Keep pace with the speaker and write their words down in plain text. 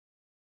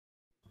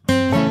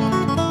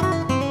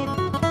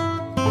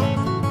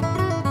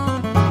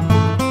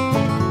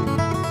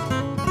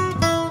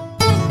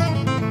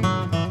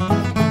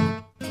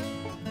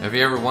Have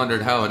you ever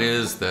wondered how it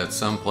is that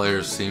some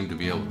players seem to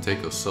be able to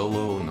take a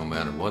solo no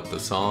matter what the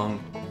song?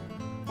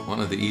 One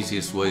of the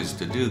easiest ways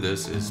to do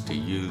this is to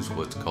use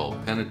what's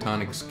called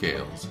pentatonic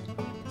scales.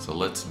 So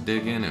let's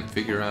dig in and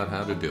figure out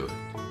how to do it.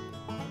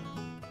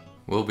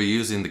 We'll be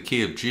using the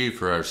key of G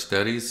for our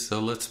studies,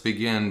 so let's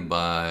begin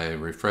by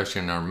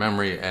refreshing our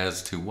memory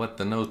as to what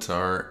the notes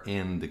are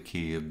in the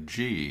key of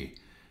G.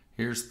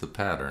 Here's the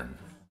pattern.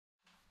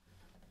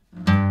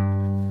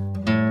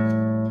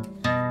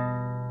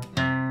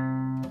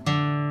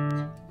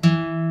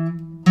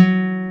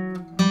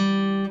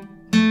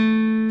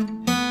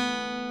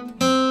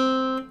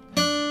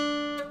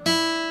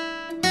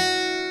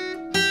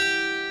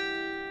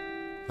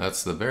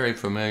 That's the very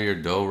familiar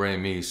do, re,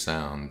 mi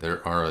sound.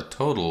 There are a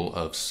total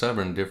of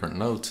 7 different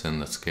notes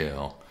in the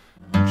scale.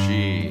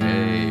 G,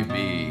 A,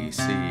 B,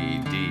 C,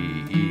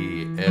 D,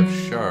 E, F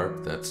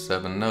sharp, that's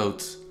 7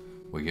 notes.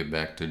 We get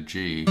back to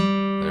G,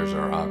 there's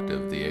our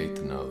octave, the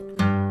 8th note.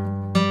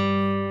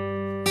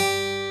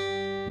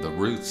 The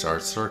roots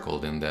are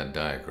circled in that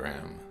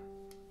diagram.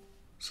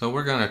 So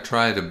we're going to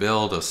try to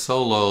build a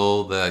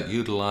solo that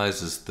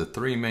utilizes the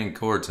 3 main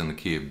chords in the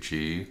key of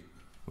G,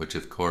 which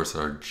of course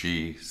are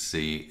G,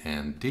 C,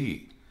 and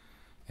D.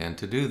 And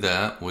to do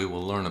that, we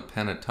will learn a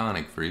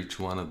pentatonic for each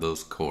one of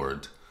those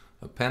chords.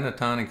 A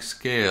pentatonic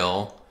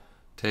scale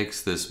takes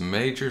this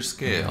major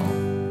scale,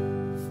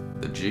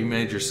 the G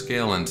major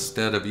scale,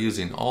 instead of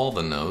using all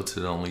the notes,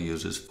 it only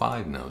uses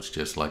 5 notes,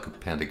 just like a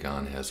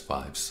pentagon has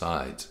 5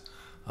 sides.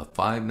 A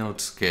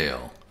 5-note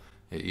scale.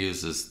 It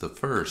uses the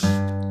 1st,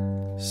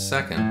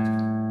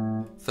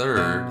 2nd,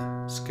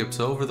 3rd,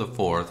 skips over the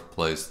 4th,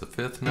 plays the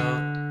 5th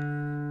note,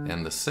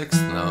 and the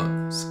 6th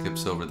note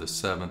skips over the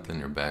 7th,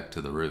 and you're back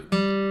to the root.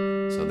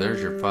 So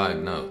there's your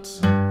 5 notes.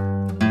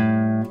 And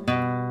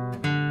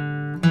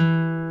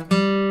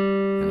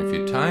if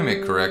you time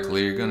it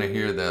correctly, you're going to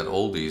hear that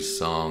oldies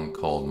song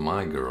called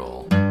My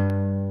Girl.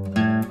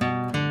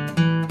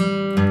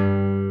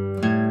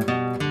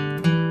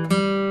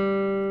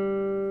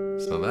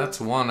 So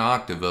that's 1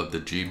 octave of the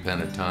G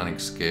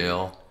pentatonic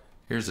scale.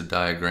 Here's a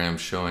diagram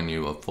showing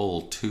you a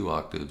full 2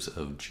 octaves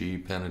of G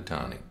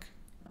pentatonic.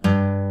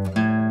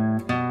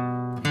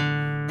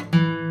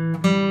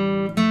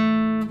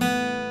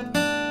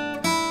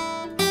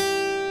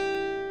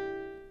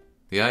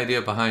 The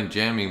idea behind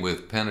jamming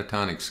with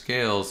pentatonic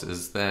scales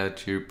is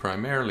that you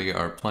primarily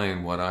are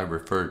playing what I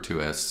refer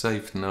to as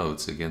safe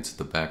notes against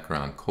the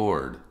background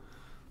chord.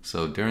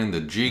 So during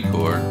the G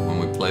chord, when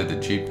we play the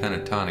G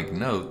pentatonic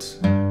notes,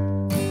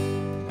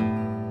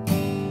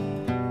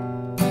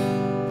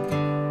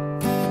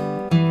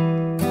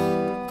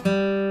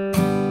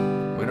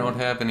 we don't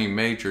have any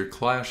major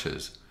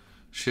clashes.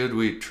 Should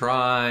we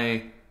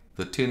try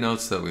the 2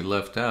 notes that we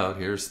left out?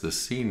 Here's the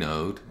C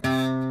note.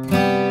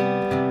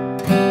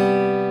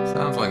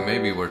 Sounds like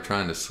maybe we're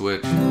trying to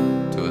switch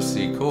to a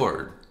C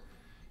chord.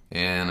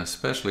 And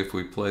especially if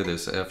we play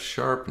this F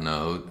sharp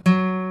note,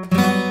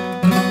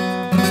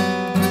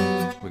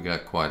 we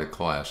got quite a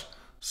clash.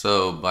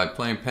 So by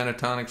playing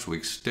pentatonics,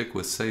 we stick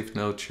with safe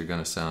notes, you're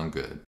going to sound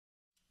good.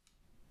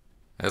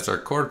 As our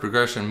chord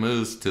progression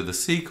moves to the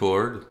C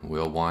chord,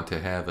 we'll want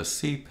to have a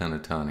C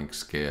pentatonic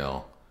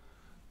scale.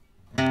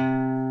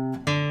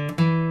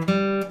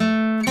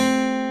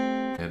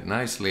 It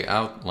nicely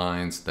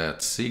outlines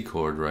that C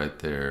chord right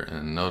there,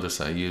 and notice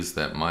I used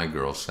that My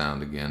Girl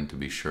sound again to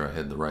be sure I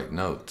had the right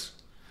notes.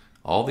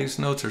 All these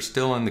notes are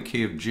still in the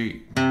key of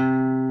G.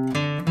 And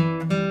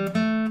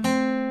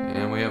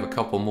we have a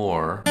couple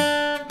more.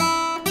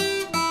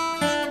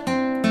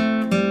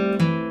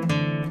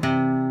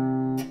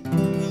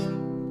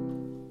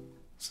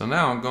 So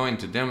now I'm going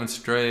to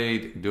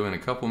demonstrate doing a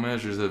couple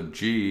measures of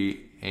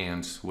G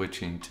and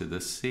switching to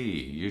the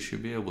C. You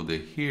should be able to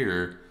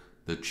hear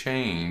the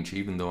change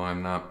even though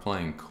I'm not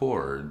playing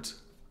chords.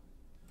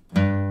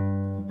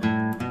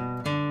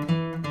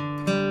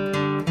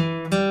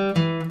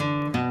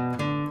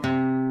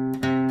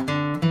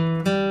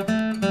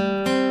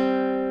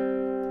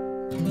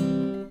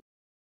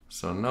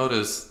 So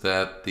notice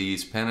that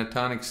these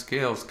pentatonic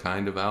scales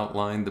kind of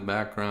outline the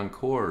background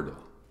chord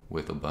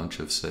with a bunch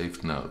of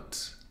safe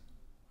notes.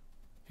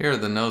 Here are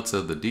the notes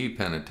of the D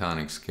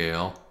pentatonic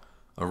scale.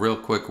 A real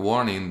quick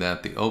warning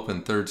that the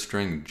open 3rd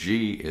string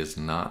G is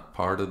not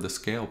part of the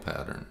scale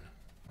pattern.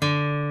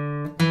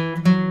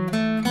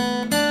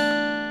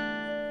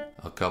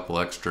 A couple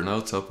extra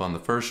notes up on the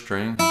 1st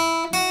string.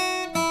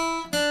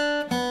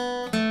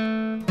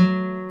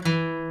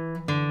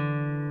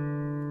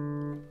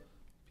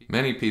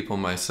 Many people,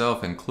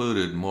 myself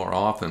included, more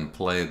often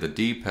play the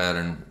D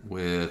pattern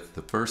with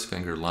the 1st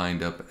finger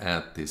lined up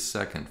at the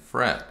 2nd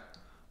fret.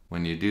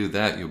 When you do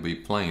that, you'll be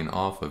playing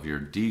off of your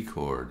D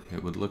chord.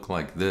 It would look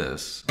like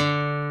this.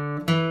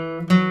 Instead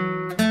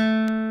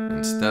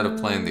of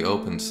playing the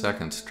open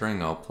 2nd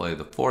string, I'll play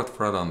the 4th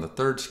fret on the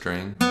 3rd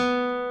string.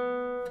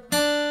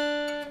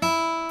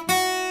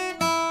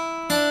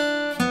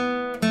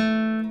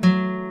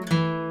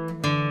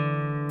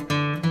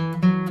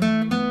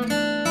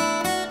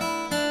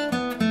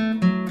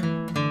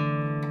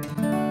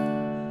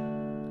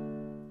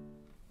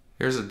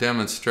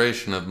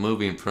 demonstration of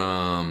moving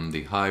from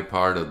the high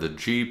part of the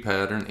G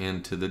pattern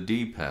into the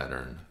D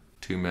pattern.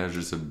 2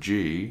 measures of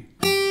G.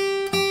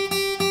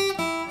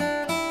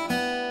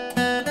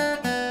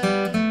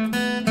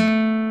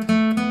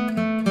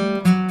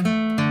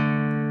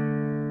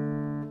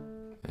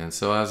 And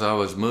so as I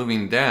was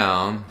moving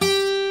down,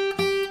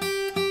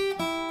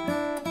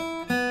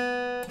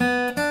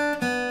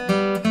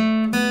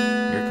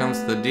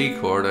 the D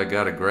chord, I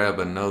got to grab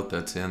a note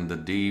that's in the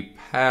D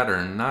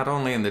pattern. Not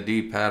only in the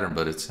D pattern,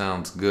 but it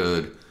sounds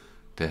good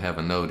to have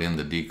a note in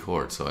the D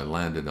chord. So I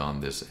landed on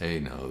this A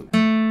note.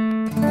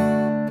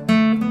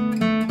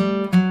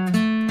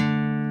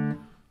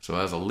 So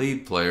as a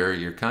lead player,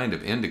 you're kind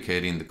of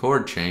indicating the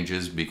chord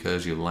changes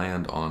because you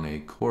land on a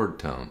chord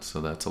tone.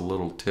 So that's a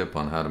little tip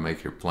on how to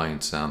make your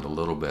playing sound a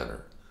little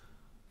better.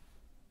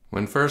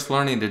 When first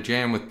learning to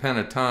jam with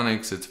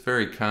pentatonics, it's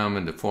very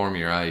common to form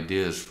your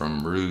ideas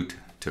from root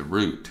to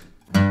root.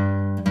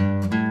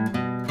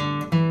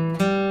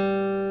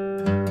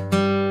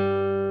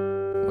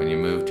 When you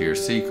move to your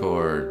C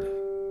chord,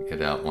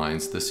 it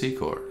outlines the C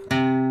chord.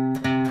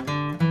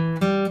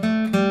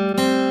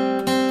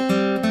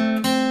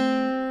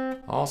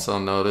 Also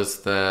notice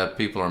that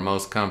people are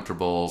most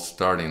comfortable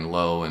starting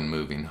low and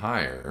moving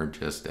higher,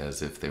 just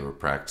as if they were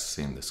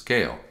practicing the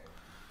scale.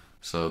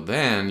 So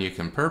then you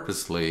can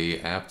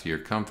purposely, after you're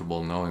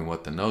comfortable knowing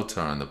what the notes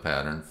are in the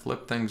pattern,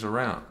 flip things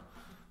around.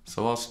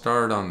 So I'll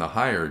start on the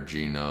higher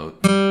G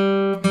note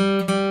and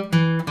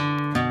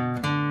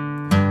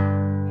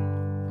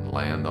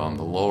land on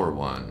the lower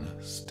one,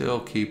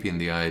 still keeping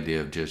the idea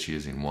of just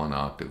using 1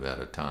 octave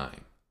at a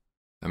time.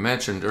 I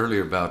mentioned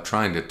earlier about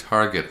trying to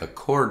target a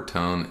chord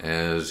tone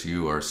as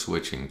you are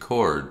switching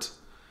chords.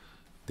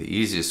 The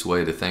easiest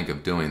way to think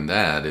of doing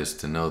that is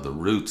to know the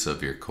roots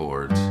of your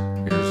chords.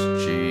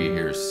 Here's G,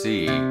 here's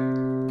C.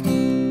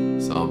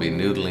 So I'll be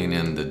noodling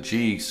in the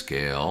G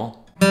scale.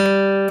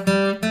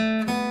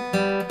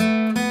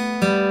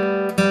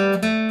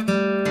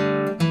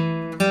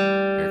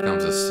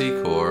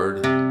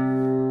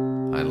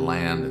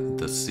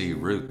 C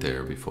root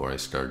there before I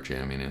start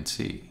jamming in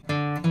C.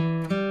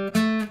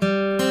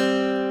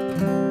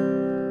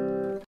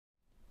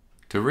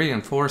 To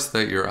reinforce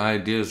that your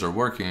ideas are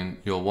working,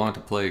 you'll want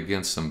to play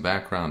against some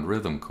background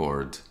rhythm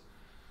chords.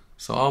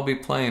 So I'll be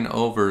playing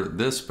over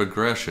this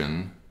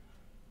progression,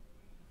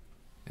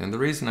 and the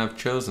reason I've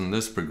chosen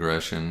this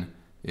progression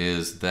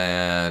is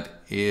that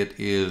it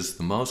is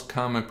the most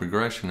common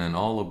progression in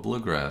all of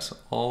bluegrass.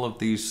 All of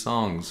these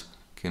songs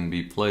can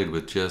be played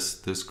with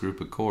just this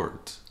group of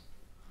chords.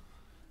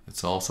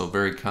 It's also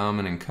very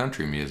common in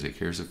country music.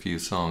 Here's a few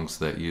songs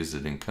that use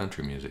it in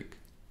country music.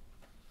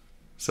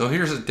 So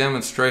here's a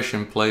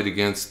demonstration played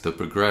against the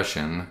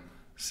progression.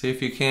 See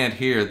if you can't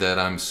hear that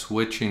I'm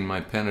switching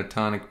my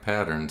pentatonic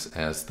patterns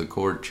as the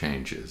chord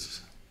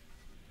changes.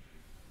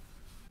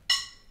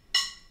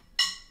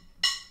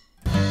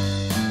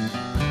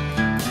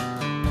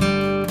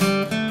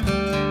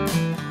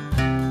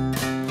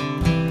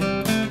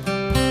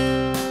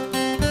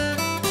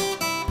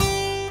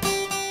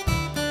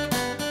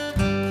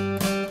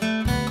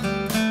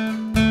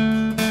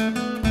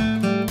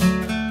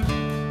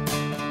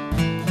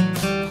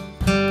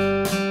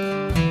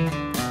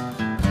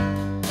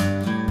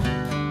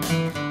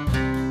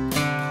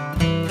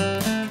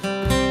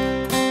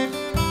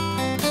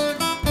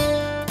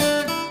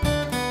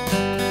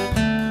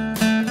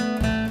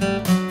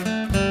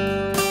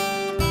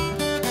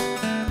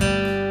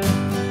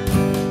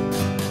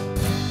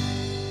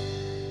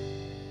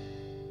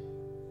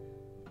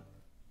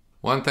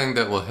 One thing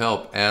that will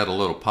help add a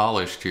little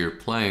polish to your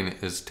playing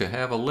is to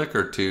have a lick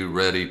or two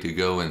ready to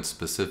go in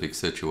specific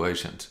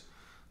situations.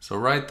 So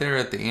right there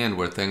at the end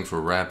where things were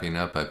wrapping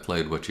up, I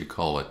played what you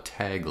call a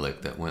tag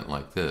lick that went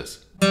like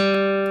this.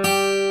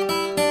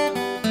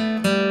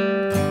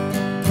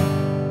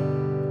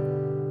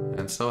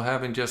 And so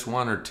having just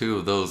 1 or 2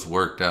 of those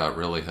worked out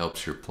really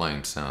helps your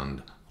playing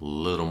sound a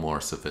little more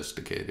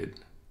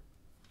sophisticated.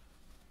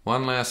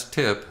 One last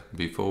tip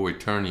before we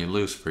turn you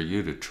loose for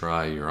you to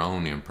try your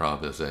own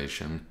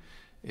improvisation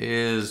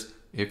is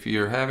if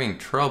you're having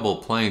trouble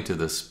playing to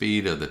the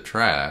speed of the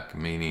track,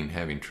 meaning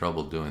having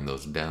trouble doing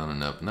those down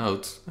and up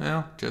notes,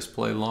 well, just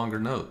play longer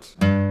notes.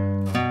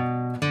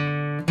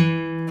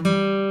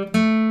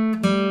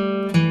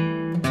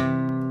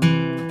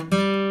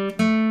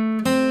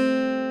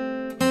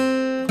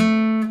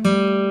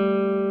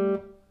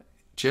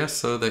 Just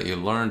so that you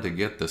learn to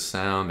get the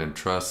sound and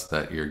trust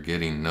that you're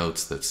getting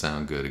notes that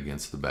sound good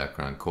against the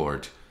background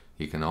chords.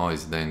 You can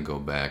always then go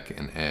back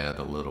and add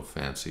a little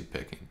fancy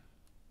picking.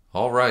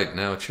 All right,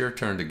 now it's your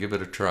turn to give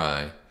it a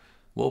try.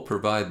 We'll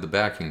provide the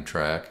backing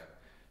track,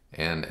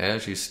 and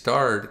as you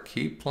start,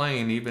 keep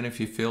playing even if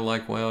you feel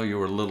like, well, you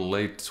were a little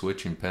late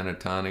switching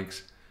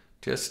pentatonics.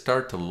 Just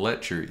start to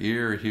let your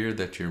ear hear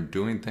that you're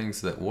doing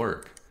things that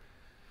work.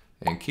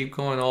 And keep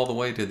going all the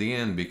way to the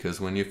end,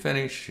 because when you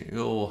finish,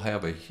 you'll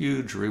have a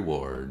huge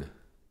reward.